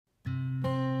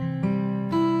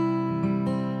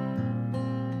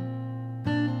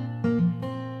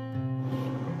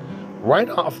Right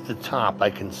off the top, I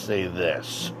can say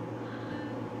this.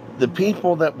 The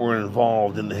people that were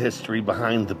involved in the history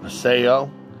behind the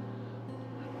Paseo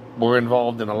were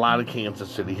involved in a lot of Kansas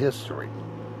City history.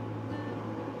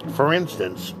 For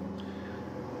instance,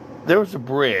 there was a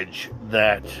bridge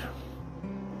that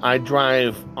I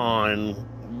drive on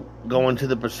going to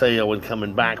the Paseo and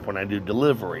coming back when I do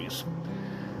deliveries,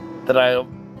 that I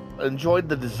enjoyed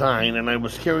the design, and I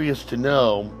was curious to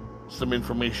know some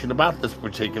information about this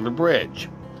particular bridge.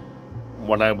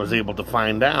 What I was able to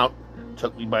find out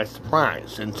took me by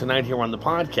surprise, and tonight here on the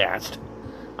podcast,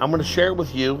 I'm going to share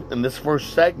with you in this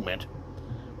first segment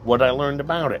what I learned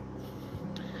about it.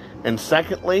 And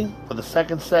secondly, for the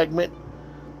second segment,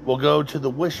 we'll go to the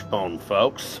Wishbone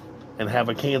folks and have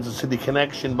a Kansas City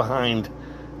connection behind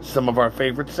some of our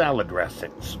favorite salad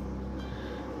dressings.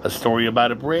 A story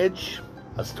about a bridge,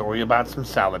 a story about some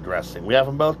salad dressing. We have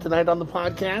them both tonight on the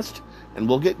podcast, and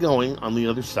we'll get going on the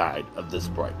other side of this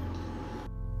break.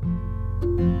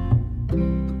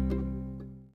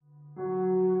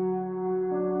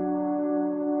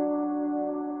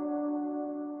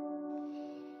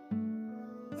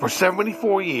 For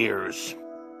 74 years,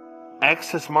 X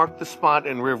has marked the spot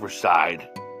in Riverside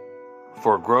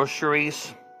for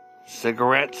groceries,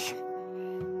 cigarettes,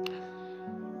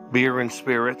 beer and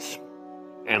spirits,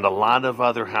 and a lot of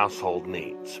other household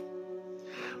needs.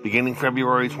 Beginning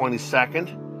February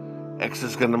 22nd, X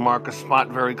is going to mark a spot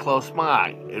very close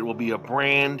by. It will be a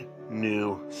brand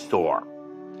new store.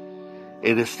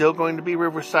 It is still going to be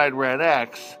Riverside Red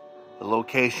X. The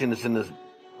location is in the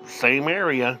same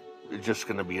area. It's just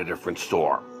going to be a different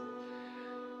store.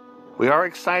 We are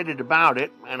excited about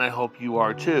it, and I hope you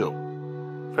are too.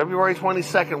 February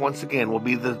 22nd, once again, will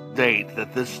be the date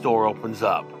that this store opens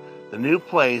up. The new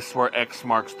place where X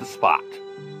marks the spot.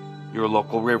 Your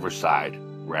local Riverside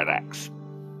Red X.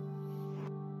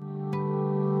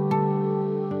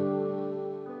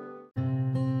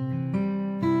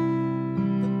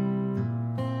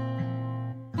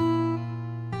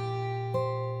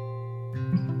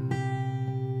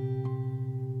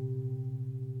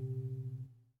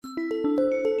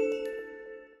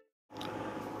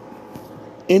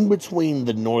 In between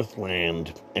the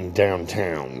Northland and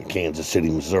downtown Kansas City,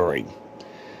 Missouri,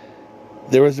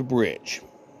 there is a bridge,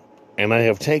 and I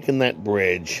have taken that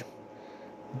bridge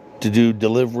to do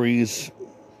deliveries,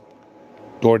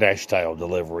 DoorDash-style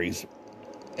deliveries,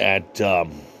 at the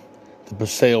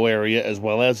Paseo area as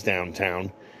well as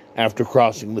downtown after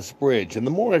crossing this bridge. And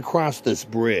the more I crossed this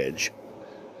bridge,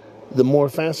 the more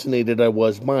fascinated I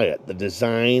was by it, the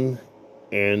design,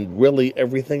 and really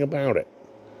everything about it.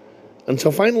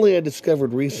 Until finally I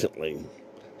discovered recently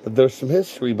that there's some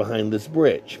history behind this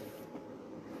bridge.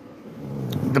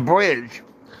 The bridge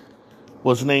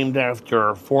was named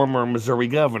after former Missouri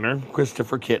Governor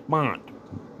Christopher Kit Bond.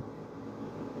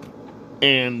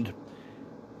 And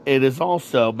it has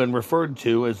also been referred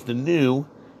to as the new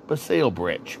Paseo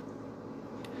Bridge.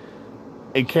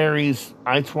 It carries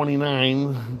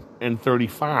I-29 and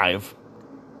 35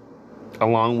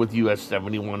 along with US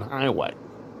 71 highway.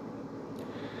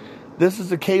 This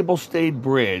is a cable-stayed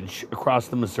bridge across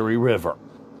the Missouri River.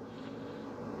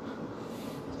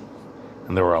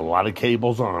 And there are a lot of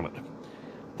cables on it.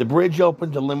 The bridge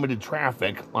opened to limited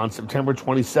traffic on September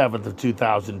 27th of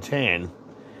 2010,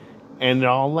 and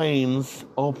all lanes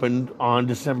opened on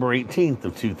December 18th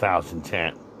of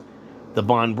 2010. The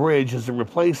Bond Bridge is a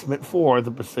replacement for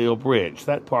the Paseo Bridge.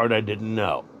 That part I didn't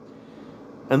know.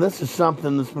 And this is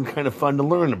something that's been kind of fun to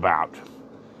learn about.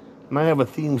 And I have a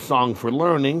theme song for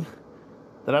learning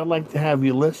that I'd like to have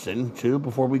you listen to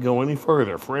before we go any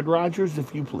further. Fred Rogers,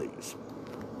 if you please.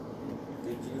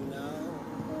 Did you know?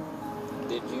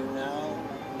 Did you know?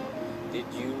 Did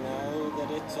you know that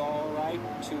it's all right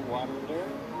to wonder?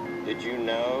 Did you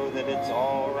know that it's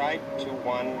all right to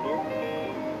wonder?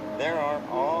 There are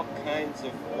all kinds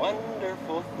of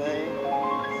wonderful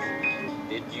things.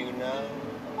 Did you know?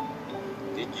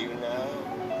 Did you know?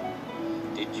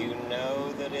 Did you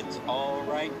know that it's all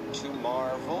right to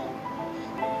marvel?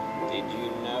 Did you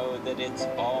know that it's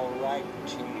all right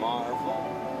to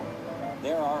marvel?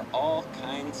 There are all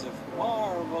kinds of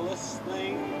marvelous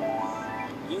things.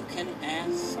 You can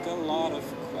ask a lot of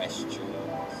questions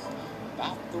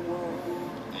about the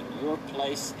world and your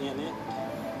place in it.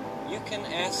 You can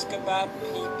ask about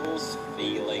people's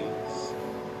feelings.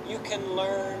 You can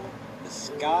learn the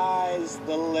sky's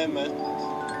the limit.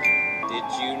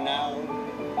 Did you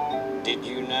know? Did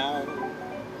you know?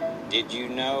 Did you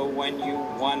know when you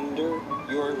wonder,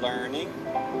 you're learning?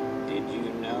 Did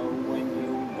you know when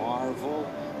you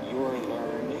marvel, you're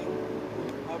learning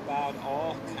about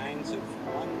all kinds of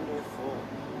wonderful,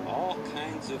 all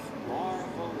kinds of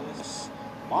marvelous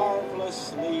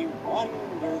marvelously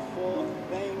wonderful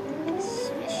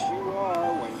things. Yes, you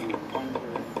are when you wonder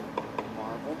and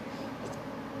marvel.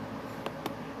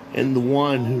 And the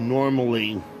one who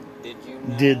normally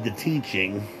did the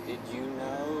teaching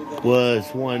was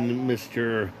one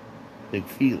Mr.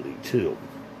 McFeely, too.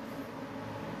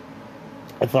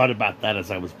 I thought about that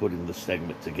as I was putting the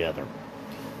segment together.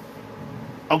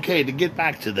 Okay, to get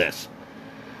back to this.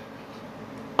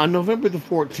 On November the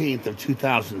 14th of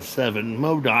 2007,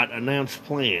 MoDOT announced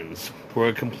plans for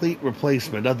a complete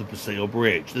replacement of the Paseo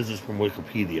Bridge. This is from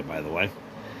Wikipedia, by the way.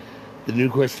 The new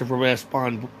Christopher S.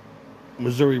 Bond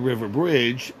Missouri River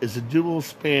Bridge is a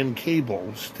dual-span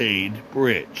cable-stayed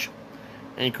bridge,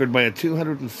 anchored by a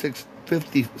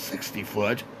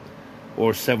 260-foot,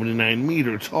 or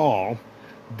 79-meter tall,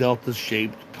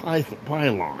 delta-shaped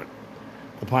pylon.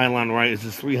 The pylon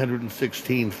rises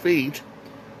 316 feet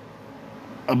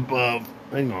above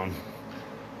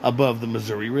the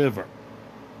Missouri River.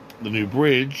 The new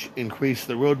bridge increased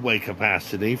the roadway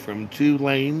capacity from 2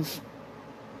 lanes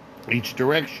each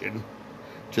direction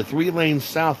to 3 lanes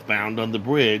southbound on the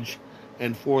bridge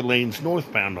and 4 lanes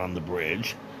northbound on the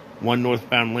bridge, one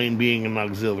northbound lane being an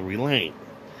auxiliary lane.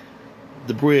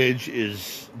 The bridge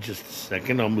is, just a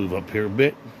second, I'll move up here a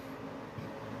bit.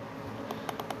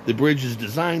 The bridge is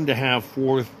designed to have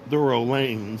 4 through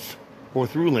lanes,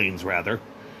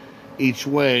 each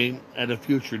way at a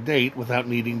future date without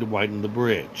needing to widen the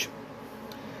bridge.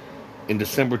 In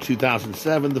December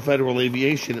 2007, the Federal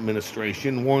Aviation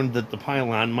Administration warned that the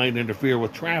pylon might interfere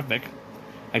with traffic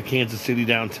at Kansas City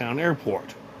Downtown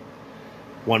Airport,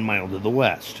 1 mile to the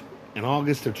west. In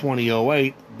August of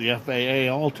 2008, the FAA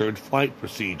altered flight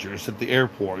procedures at the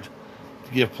airport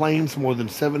to give planes more than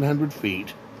 700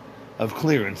 feet of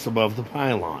clearance above the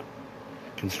pylon.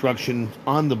 Construction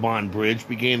on the Bond Bridge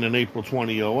began in April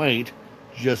 2008,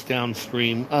 just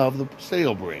downstream of the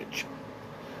Paseo Bridge.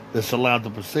 This allowed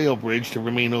the Paseo Bridge to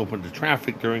remain open to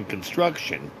traffic during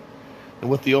construction, and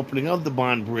with the opening of the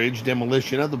Bond Bridge,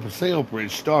 demolition of the Paseo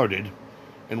Bridge started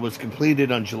and was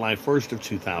completed on July 1st of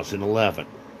 2011.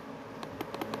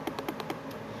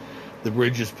 The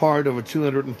bridge is part of a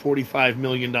 $245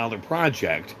 million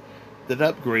project that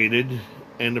upgraded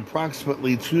an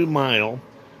approximately 2-mile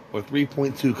or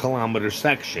 3.2-kilometer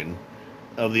section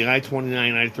of the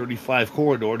I-29-I-35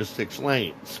 corridor to 6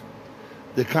 lanes.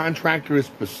 The contractor is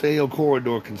Paseo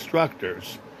Corridor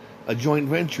Constructors, a joint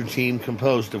venture team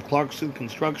composed of Clarkson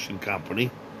Construction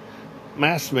Company,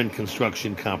 Massman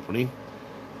Construction Company,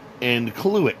 and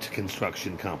Cluitt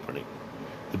Construction Company.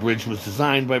 The bridge was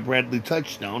designed by Bradley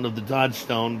Touchstone of the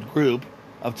Dodstone Group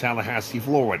of Tallahassee,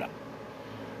 Florida.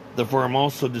 The firm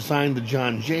also designed the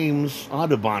John James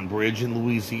Audubon Bridge in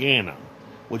Louisiana,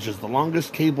 which is the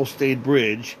longest cable-stayed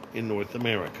bridge in North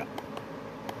America.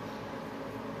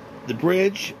 The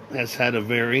bridge has had a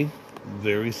very,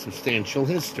 very substantial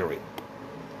history.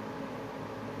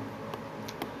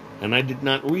 And I did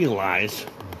not realize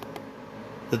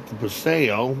that the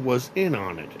Paseo was in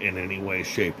on it in any way,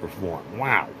 shape, or form.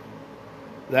 Wow.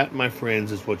 That, my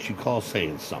friends, is what you call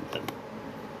saying something.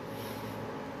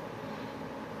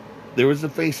 There is a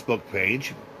Facebook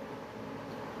page,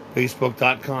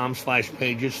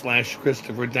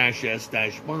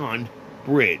 facebook.com/pages/Christopher-S-Bond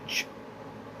Bridge.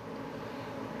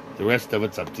 The rest of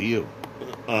it's up to you.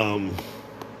 The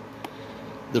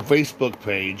Facebook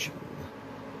page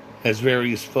has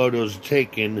various photos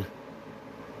taken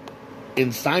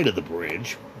inside of the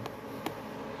bridge.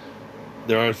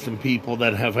 There are some people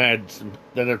that have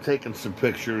taken some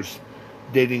pictures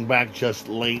dating back just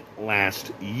late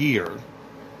last year.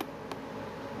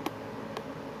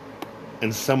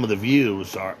 And some of the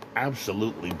views are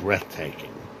absolutely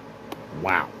breathtaking.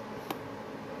 Wow.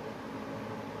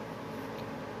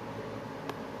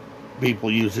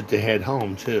 People use it to head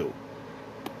home, too.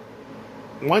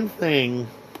 There's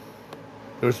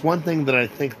one thing that I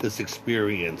think this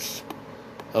experience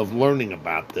of learning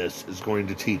about this is going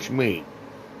to teach me.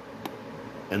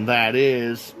 And that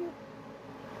is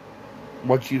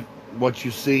what you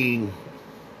see.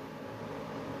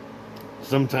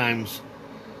 Sometimes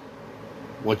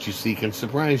what you see can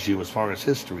surprise you as far as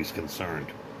history is concerned.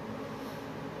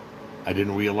 I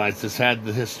didn't realize this had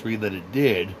the history that it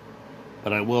did,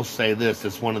 but I will say this,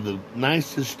 it's one of the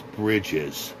nicest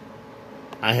bridges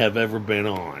I have ever been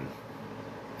on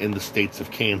in the states of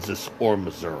Kansas or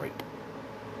Missouri.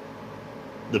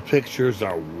 The pictures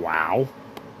are wow.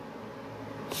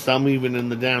 Some even in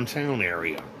the downtown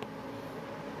area.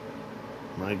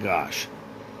 My gosh.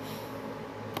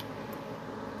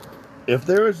 If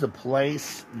there is a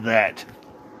place that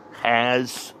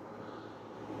has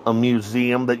a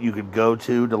museum that you could go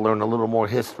to learn a little more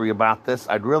history about this,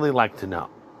 I'd really like to know.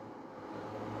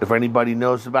 If anybody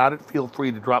knows about it, feel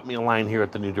free to drop me a line here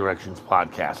at the New Directions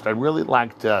Podcast. I'd really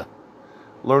like to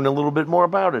learn a little bit more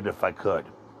about it if I could.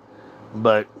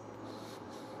 But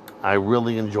I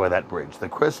really enjoy that bridge, the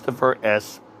Christopher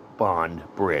S. Bond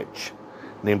Bridge,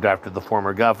 named after the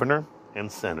former governor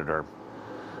and senator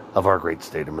of our great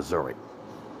state of Missouri.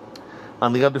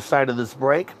 On the other side of this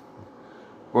break,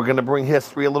 we're going to bring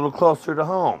history a little closer to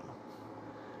home.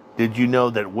 Did you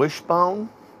know that Wishbone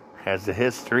has a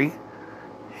history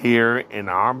here in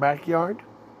our backyard?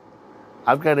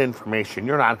 I've got information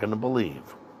you're not going to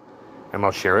believe, and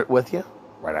I'll share it with you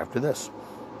right after this.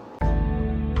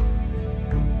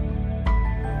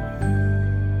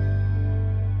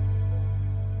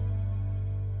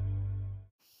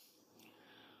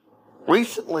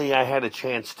 Recently, I had a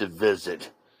chance to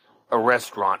visit a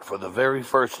restaurant for the very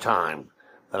first time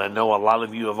that I know a lot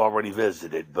of you have already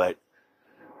visited, but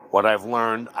what I've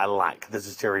learned, I like. This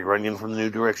is Terry Runyon from the New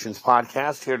Directions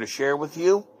Podcast, here to share with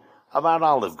you about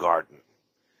Olive Garden.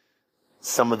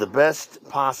 Some of the best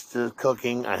pasta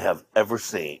cooking I have ever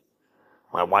seen.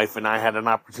 My wife and I had an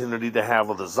opportunity to have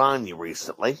a lasagna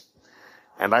recently,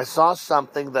 and I saw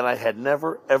something that I had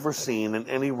never ever seen in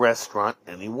any restaurant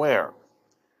anywhere.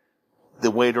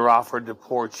 The waiter offered to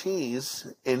pour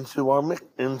cheese into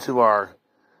our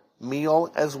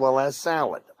meal as well as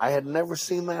salad. I had never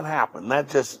seen that happen.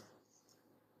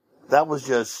 That was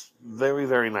just very,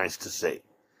 very nice to see.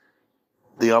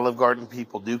 The Olive Garden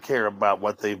people do care about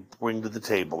what they bring to the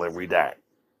table every day.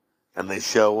 And they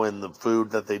show in the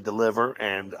food that they deliver.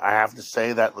 And I have to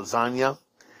say that lasagna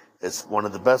is one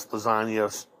of the best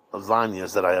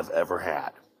lasagnas that I have ever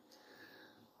had.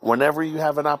 Whenever you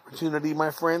have an opportunity, my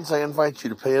friends, I invite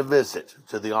you to pay a visit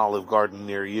to the Olive Garden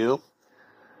near you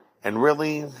and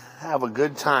really have a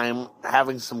good time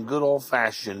having some good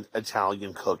old-fashioned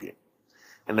Italian cooking.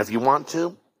 And if you want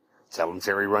to, tell them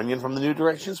Terry Runyon from the New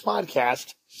Directions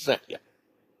Podcast sent you.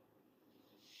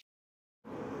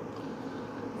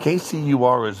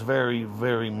 KCUR is very,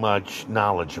 very much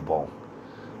knowledgeable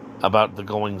about the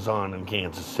goings-on in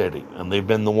Kansas City, and they've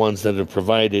been the ones that have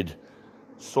provided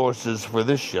sources for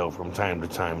this show from time to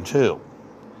time too.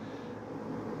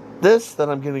 This that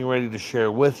I'm getting ready to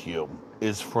share with you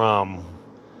is from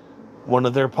one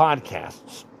of their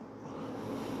podcasts.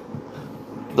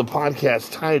 The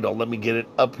podcast title, let me get it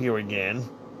up here again.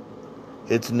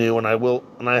 It's new and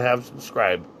I have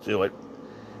subscribed to it.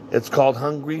 It's called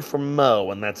Hungry for Mo,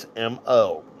 and that's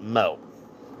M-O, Mo.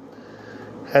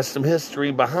 Has some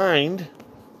history behind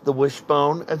the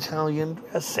Wishbone Italian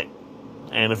dressing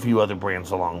and a few other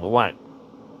brands along the way.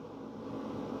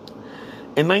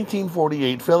 In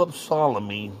 1948, Philip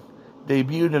Salami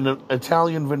debuted an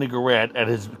Italian vinaigrette at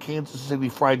his Kansas City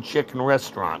fried chicken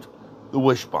restaurant, the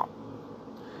Wishbone.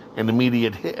 An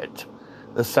immediate hit,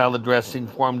 the salad dressing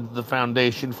formed the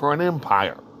foundation for an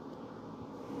empire.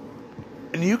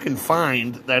 And you can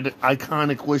find that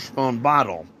iconic Wishbone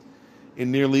bottle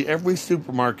in nearly every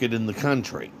supermarket in the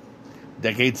country.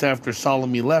 Decades after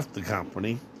Salami left the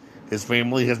company, his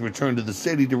family has returned to the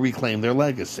city to reclaim their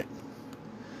legacy.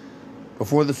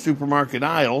 Before the supermarket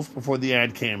aisles, before the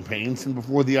ad campaigns, and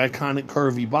before the iconic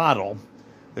curvy bottle,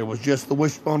 there was just the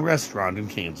Wishbone restaurant in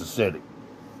Kansas City.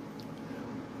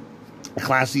 A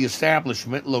classy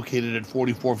establishment located at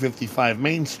 4455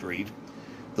 Main Street,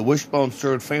 the Wishbone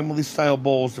served family-style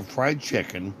bowls of fried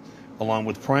chicken, along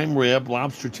with prime rib,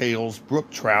 lobster tails, brook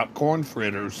trout, corn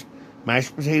fritters,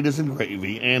 mashed potatoes and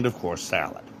gravy, and, of course,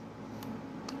 salad.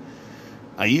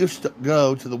 I used to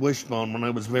go to the Wishbone when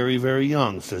I was very, very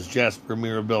young, says Jasper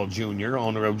Mirabel Jr.,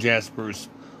 owner of Jasper's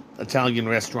Italian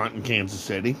restaurant in Kansas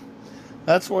City.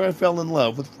 That's where I fell in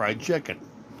love with fried chicken.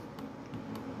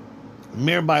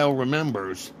 Mirabel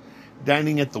remembers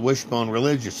dining at the Wishbone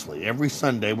religiously every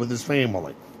Sunday with his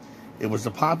family. It was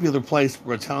a popular place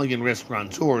for Italian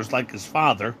restaurateurs like his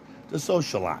father to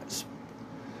socialize.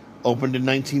 Opened in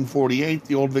 1948,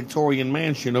 the old Victorian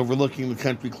mansion overlooking the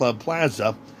Country Club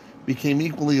Plaza became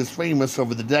equally as famous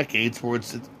over the decades for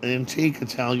its antique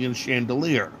Italian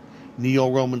chandelier,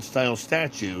 neo-Roman style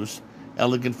statues,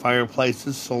 elegant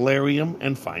fireplaces, solarium,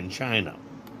 and fine china.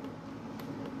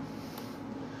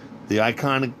 The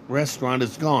iconic restaurant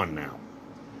is gone now,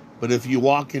 but if you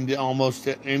walk into almost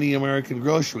any American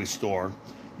grocery store,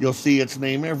 you'll see its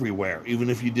name everywhere, even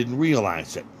if you didn't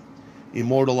realize it,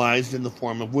 immortalized in the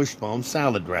form of Wishbone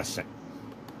salad dressing.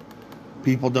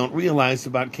 People don't realize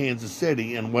about Kansas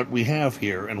City and what we have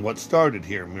here and what started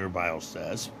here, Mirabel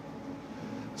says.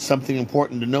 Something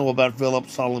important to know about Philip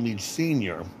Salami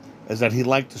Sr. is that he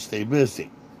liked to stay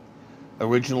busy.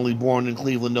 Originally born in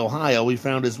Cleveland, Ohio, he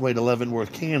found his way to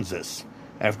Leavenworth, Kansas,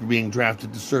 after being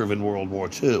drafted to serve in World War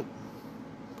II.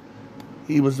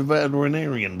 He was a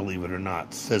veterinarian, believe it or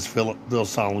not, says Bill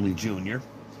Salome Jr.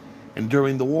 And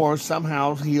during the war,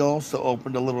 somehow he also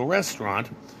opened a little restaurant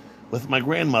with my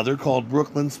grandmother called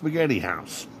Brooklyn Spaghetti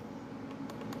House.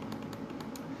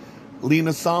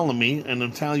 Lena Salome, an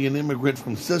Italian immigrant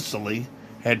from Sicily,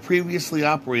 had previously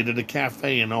operated a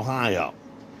cafe in Ohio.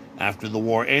 After the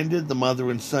war ended, the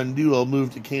mother and son duo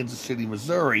moved to Kansas City,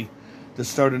 Missouri to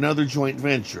start another joint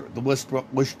venture, the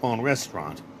Wishbone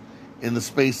Restaurant, in the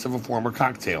space of a former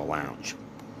cocktail lounge.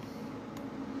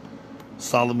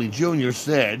 Salome Jr.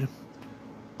 said,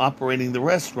 operating the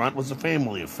restaurant was a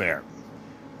family affair.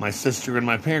 My sister and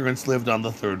my parents lived on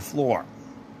the third floor.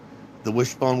 The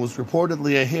Wishbone was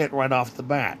reportedly a hit right off the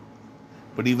bat,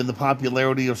 but even the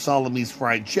popularity of Salome's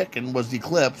fried chicken was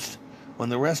eclipsed when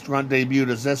the restaurant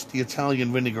debuted a zesty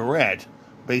Italian vinaigrette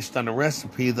based on a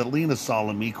recipe that Lena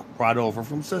Salome brought over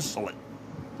from Sicily.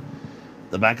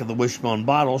 The back of the Wishbone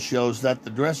bottle shows that the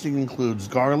dressing includes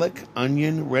garlic,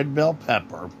 onion, red bell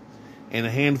pepper, and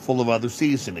a handful of other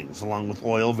seasonings, along with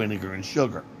oil, vinegar, and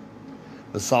sugar.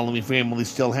 The Salome family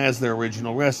still has their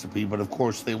original recipe, but of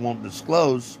course they won't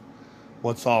disclose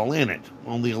what's all in it.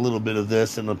 Only a little bit of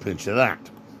this and a pinch of that.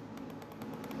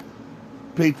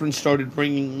 Patrons started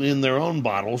bringing in their own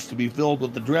bottles to be filled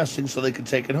with the dressing so they could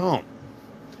take it home.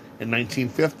 In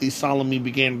 1950, Salome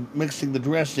began mixing the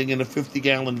dressing in a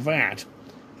 50-gallon vat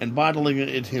and bottling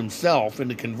it himself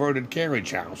in a converted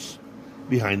carriage house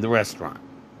behind the restaurant.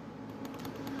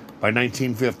 By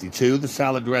 1952, the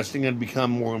salad dressing had become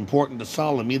more important to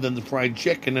Salome than the fried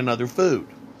chicken and other food.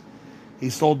 He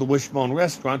sold the Wishbone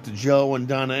Restaurant to Joe and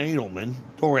Dora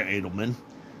Edelman,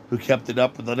 who kept it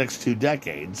up for the next 2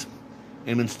 decades,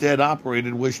 and instead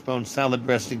operated Wishbone Salad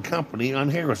Dressing Company on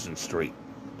Harrison Street.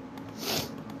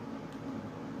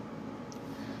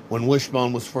 When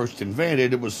Wishbone was first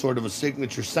invented, it was sort of a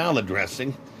signature salad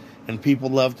dressing, and people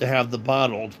loved to have the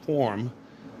bottled form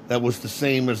that was the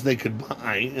same as they could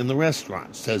buy in the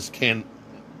restaurant, says Ken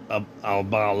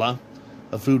Albala,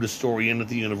 a food historian at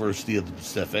the University of the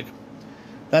Pacific.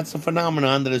 That's a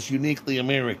phenomenon that is uniquely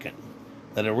American,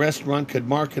 that a restaurant could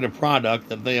market a product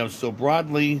that they have so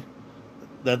broadly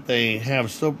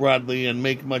and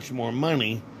make much more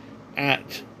money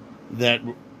at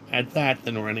that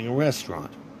than running a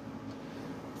restaurant.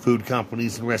 Food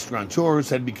companies and restaurateurs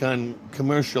had begun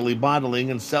commercially bottling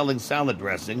and selling salad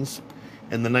dressings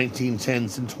in the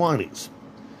 1910s and 20s.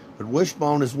 But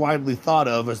Wishbone is widely thought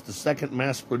of as the second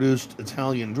mass-produced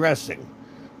Italian dressing,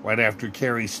 right after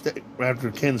Ken's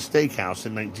Steakhouse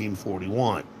in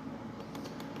 1941.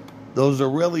 Those are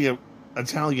really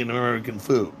Italian-American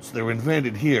foods. They're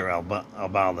invented here,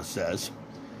 Albala says.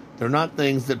 They're not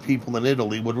things that people in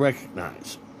Italy would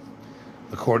recognize.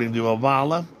 According to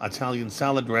Albala, Italian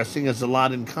salad dressing has a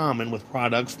lot in common with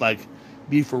products like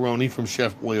beefaroni from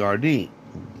Chef Boyardee,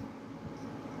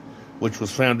 which was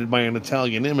founded by an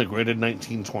Italian immigrant in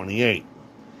 1928.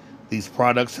 These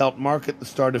products helped market the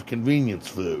start of convenience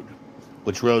food,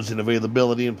 which rose in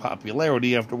availability and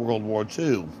popularity after World War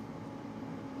II,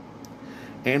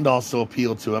 and also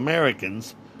appealed to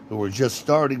Americans who were just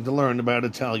starting to learn about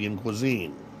Italian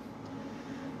cuisine.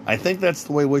 I think that's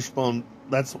the way Wishbone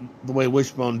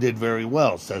did very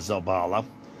well, says Albala.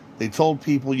 They told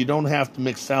people you don't have to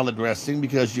mix salad dressing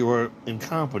because you are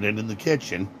incompetent in the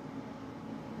kitchen,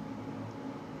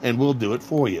 and we'll do it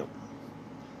for you.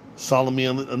 Salome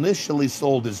initially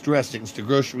sold his dressings to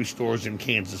grocery stores in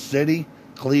Kansas City,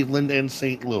 Cleveland, and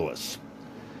St. Louis.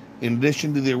 In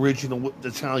addition to the original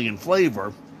Italian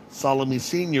flavor, Salome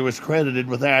Sr. is credited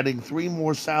with adding 3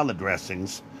 more salad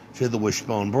dressings to the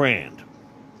Wishbone brand: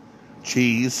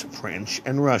 cheese, French,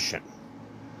 and Russian.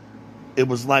 It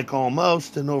was like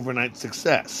almost an overnight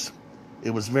success.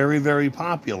 It was very, very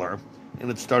popular, and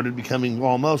it started becoming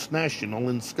almost national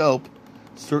in scope,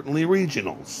 certainly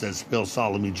regional, says Bill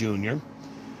Salome Jr.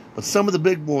 But some of the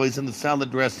big boys in the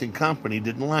salad dressing company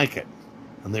didn't like it,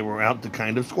 and they were out to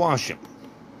kind of squash him.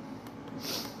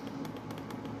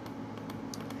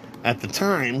 At the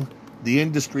time, the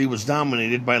industry was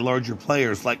dominated by larger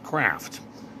players like Kraft,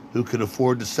 who could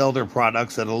afford to sell their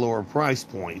products at a lower price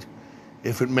point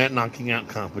if it meant knocking out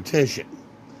competition.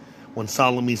 When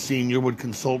Salome Sr. would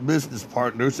consult business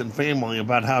partners and family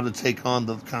about how to take on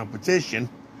the competition,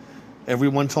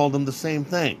 everyone told him the same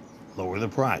thing: lower the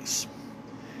price.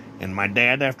 And my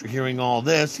dad, after hearing all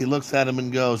this, he looks at him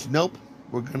and goes, "Nope,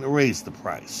 we're going to raise the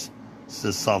price,"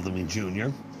 says Salome Jr.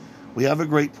 "We have a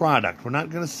great product. We're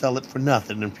not going to sell it for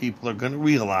nothing, and people are going to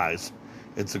realize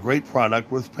it's a great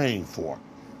product worth paying for."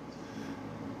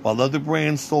 While other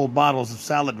brands sold bottles of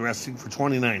salad dressing for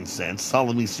 29 cents,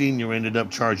 Salome Sr. ended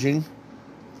up charging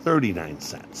 39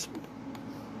 cents.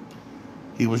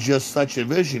 He was just such a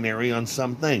visionary on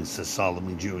some things, says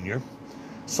Salome Jr.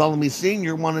 Salome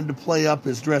Sr. wanted to play up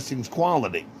his dressing's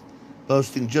quality,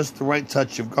 boasting just the right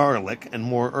touch of garlic and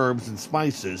more herbs and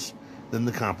spices than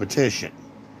the competition,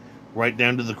 right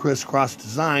down to the crisscross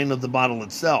design of the bottle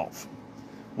itself.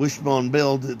 Wishbone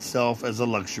billed itself as a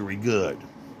luxury good.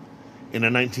 In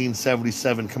a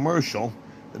 1977 commercial,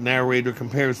 the narrator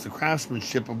compares the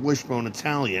craftsmanship of Wishbone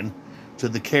Italian to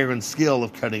the care and skill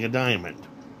of cutting a diamond.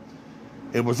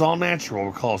 It was all natural,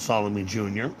 recalls Salome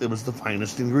Jr. It was the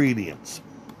finest ingredients.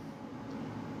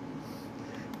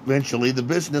 Eventually, the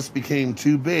business became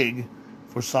too big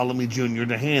for Salome Jr.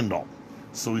 to handle,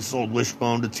 so he sold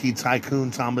Wishbone to tea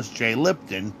tycoon Thomas J.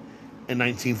 Lipton in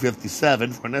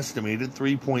 1957 for an estimated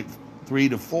 $3.3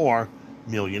 to $4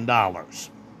 million.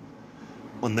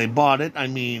 When they bought it,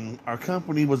 our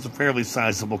company was a fairly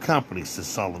sizable company, says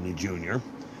Salome Jr.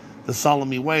 The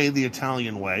Salome way, the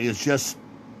Italian way,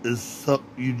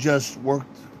 you just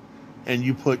worked and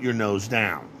you put your nose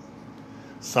down.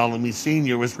 Salome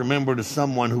Sr. is remembered as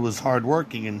someone who was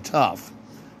hardworking and tough,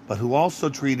 but who also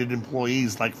treated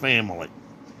employees like family.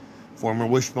 Former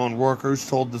Wishbone workers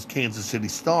told the Kansas City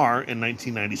Star in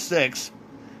 1996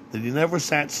 that he never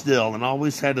sat still and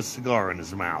always had a cigar in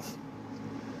his mouth.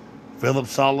 Philip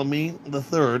Salome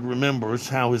III remembers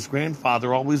how his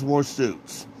grandfather always wore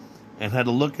suits and had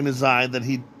a look in his eye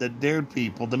that dared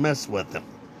people to mess with him.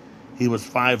 He was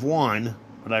 5'1",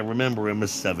 but I remember him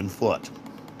as 7 foot.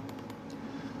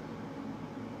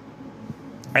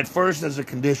 At first, as a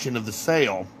condition of the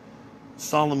sale,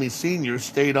 Salome Sr.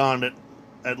 stayed on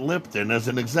at Lipton as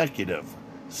an executive,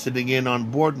 sitting in on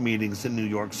board meetings in New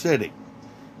York City.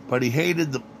 But he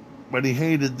hated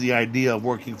the idea of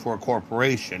working for a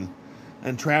corporation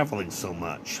and traveling so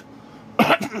much.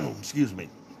 Excuse me.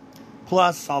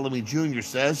 Plus, Salome Jr.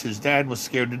 says his dad was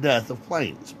scared to death of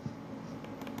planes.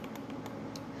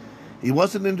 He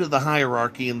wasn't into the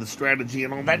hierarchy and the strategy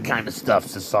and all that kind of stuff,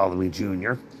 says Salome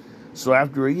Jr. So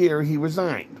after a year, he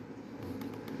resigned.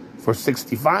 For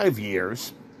 65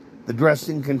 years, the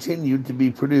dressing continued to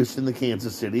be produced in the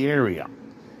Kansas City area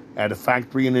at a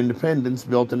factory in Independence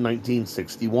built in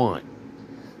 1961.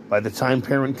 By the time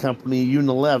parent company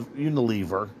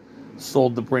Unilever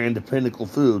sold the brand to Pinnacle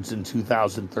Foods in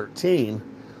 2013,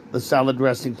 the salad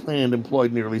dressing plant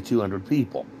employed nearly 200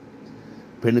 people.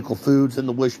 Pinnacle Foods and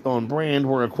the Wishbone brand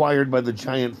were acquired by the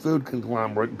giant food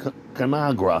conglomerate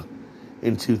Conagra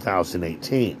in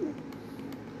 2018.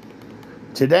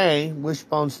 Today,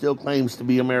 Wishbone still claims to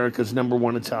be America's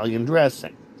 #1 Italian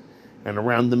dressing, and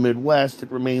around the Midwest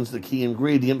it remains the key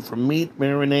ingredient for meat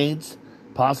marinades,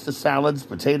 pasta salads,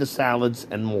 potato salads,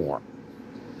 and more.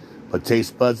 But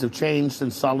taste buds have changed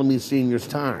since Salome Sr.'s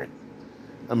time.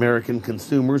 American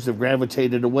consumers have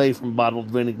gravitated away from bottled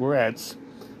vinaigrettes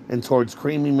and towards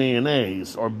creamy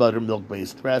mayonnaise or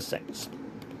buttermilk-based dressings.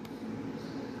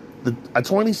 A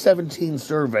 2017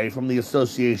 survey from the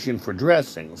Association for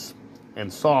Dressings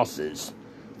and Sauces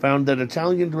found that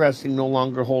Italian dressing no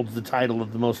longer holds the title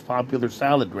of the most popular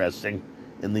salad dressing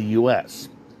in the U.S.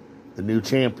 The new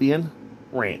champion,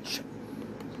 ranch.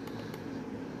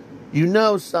 You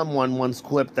know, someone once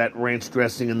quipped that ranch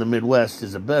dressing in the Midwest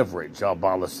is a beverage,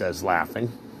 Albala says,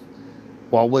 laughing.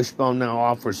 While Wishbone now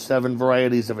offers 7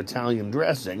 varieties of Italian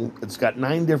dressing, it's got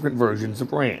 9 different versions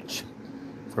of ranch,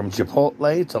 from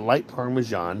chipotle to light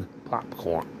Parmesan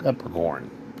peppercorn.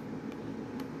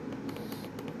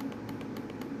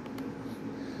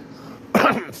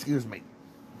 Excuse me.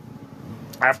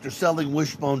 After selling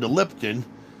Wishbone to Lipton,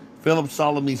 Philip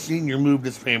Salome Sr. moved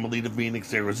his family to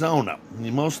Phoenix, Arizona.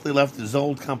 He mostly left his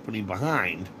old company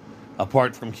behind,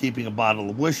 apart from keeping a bottle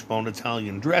of Wishbone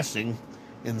Italian dressing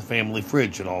in the family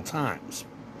fridge at all times.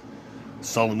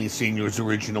 Salome Sr.'s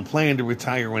original plan was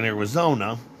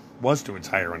to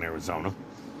retire in Arizona,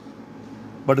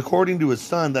 but according to his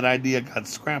son, that idea got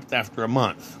scrapped after a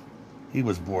month. He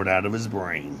was bored out of his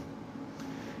brain.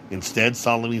 Instead,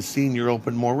 Salome Sr.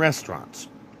 opened more restaurants.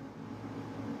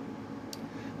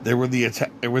 There were the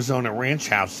Arizona Ranch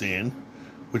House Inn,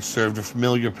 which served a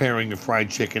familiar pairing of fried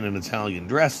chicken and Italian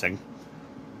dressing,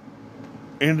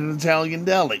 and an Italian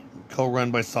deli, co-run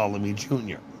by Salome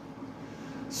Jr.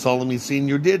 Salome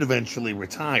Sr. did eventually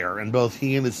retire, and both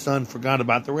he and his son forgot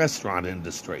about the restaurant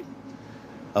industry,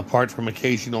 apart from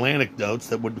occasional anecdotes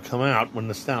that would come out when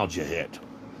nostalgia hit.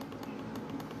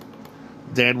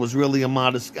 Dad was really a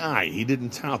modest guy. He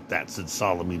didn't tout that, said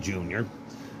Salome Jr.,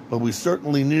 but we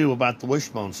certainly knew about the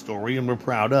Wishbone story and were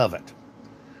proud of it.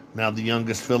 Now the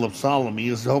youngest, Philip Salome,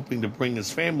 is hoping to bring his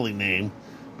family name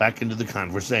back into the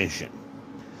conversation.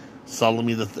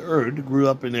 Salome III grew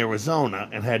up in Arizona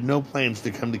and had no plans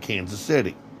to come to Kansas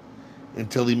City.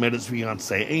 until he met his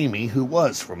fiancée Amy, who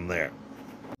was from there.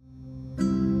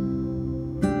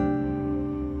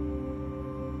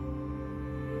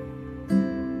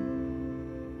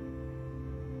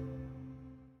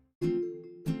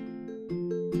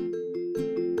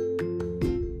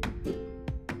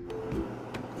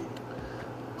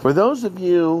 For those of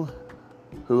you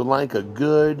who like a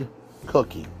good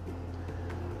cookie,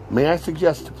 may I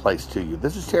suggest a place to you?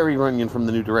 This is Terry Runyon from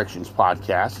the New Directions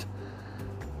podcast,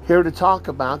 here to talk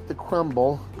about the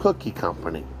Crumbl Cookie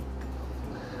Company.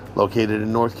 Located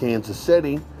in North Kansas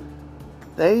City,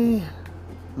 they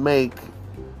make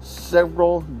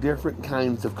several different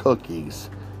kinds of cookies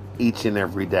each and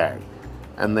every day,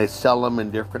 and they sell them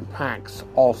in different packs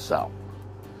also.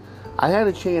 I had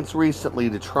a chance recently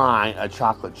to try a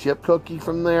chocolate chip cookie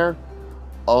from there.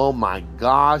 Oh my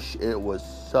gosh, it was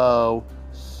so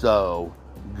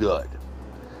good.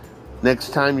 Next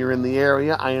time you're in the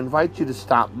area, I invite you to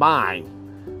stop by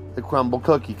the Crumbl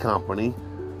Cookie Company.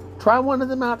 Try one of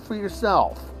them out for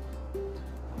yourself.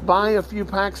 Buy a few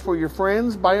packs for your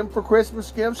friends. Buy them for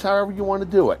Christmas gifts, however you want to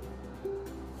do it.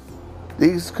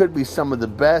 These could be some of the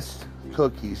best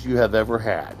cookies you have ever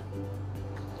had.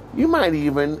 You might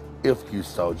even, if you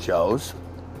so chose,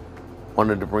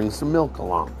 wanted to bring some milk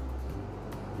along.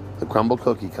 The Crumbl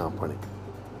Cookie Company.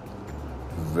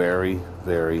 Very,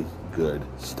 very good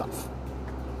stuff.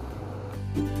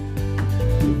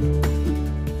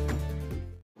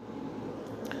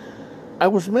 I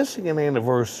was missing an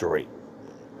anniversary,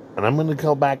 and I'm going to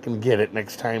go back and get it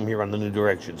next time here on the New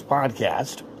Directions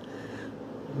podcast.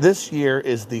 This year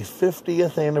is the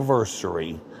 50th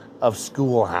anniversary of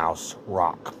Schoolhouse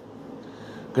Rock.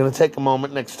 I'm going to take a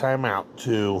moment next time out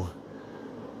to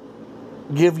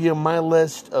give you my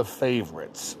list of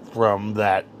favorites from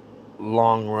that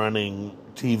long-running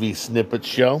TV snippet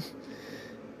show.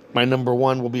 My number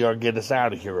one will be our Get Us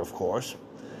Out of Here, of course.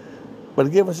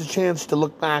 But give us a chance to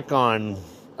look back on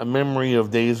a memory of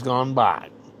days gone by.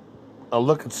 A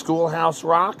look at Schoolhouse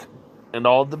Rock and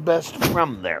all the best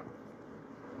from there.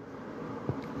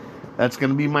 That's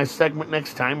going to be my segment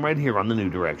next time right here on the New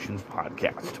Directions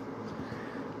podcast.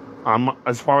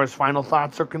 As far as final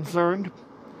thoughts are concerned,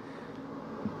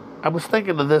 I was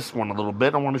thinking of this one a little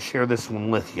bit. I want to share this one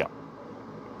with you.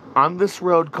 On this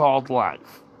road called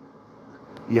life,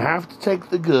 you have to take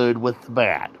the good with the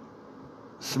bad,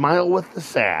 smile with the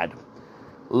sad,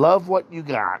 love what you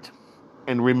got,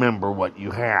 and remember what you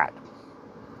had.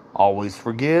 Always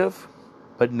forgive,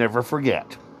 but never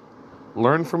forget.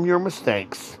 Learn from your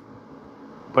mistakes,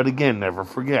 but again, never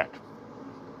forget.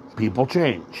 People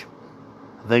change.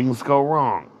 Things go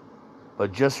wrong.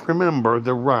 But just remember,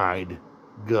 the ride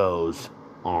goes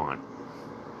on.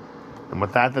 And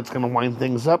with that, that's going to wind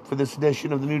things up for this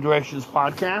edition of the New Directions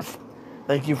podcast.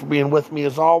 Thank you for being with me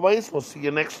as always. We'll see you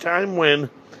next time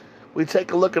when we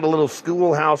take a look at a little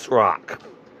Schoolhouse Rock.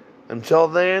 Until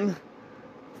then,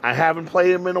 I haven't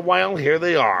played them in a while. Here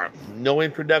they are. No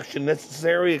introduction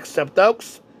necessary except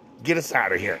Oaks. Get us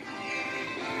out of here.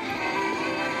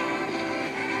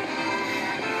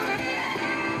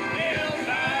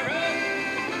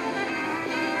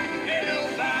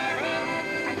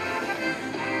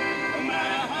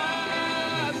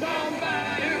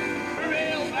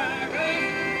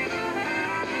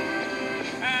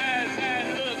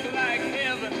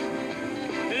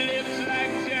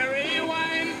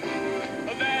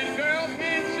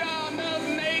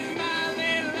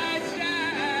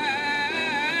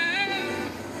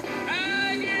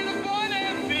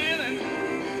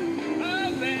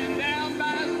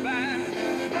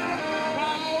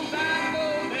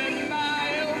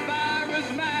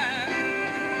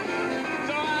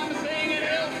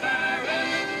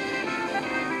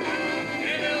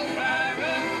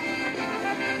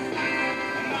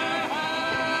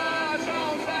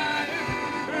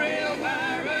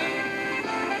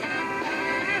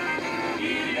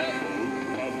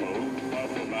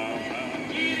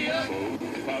 Giddy up,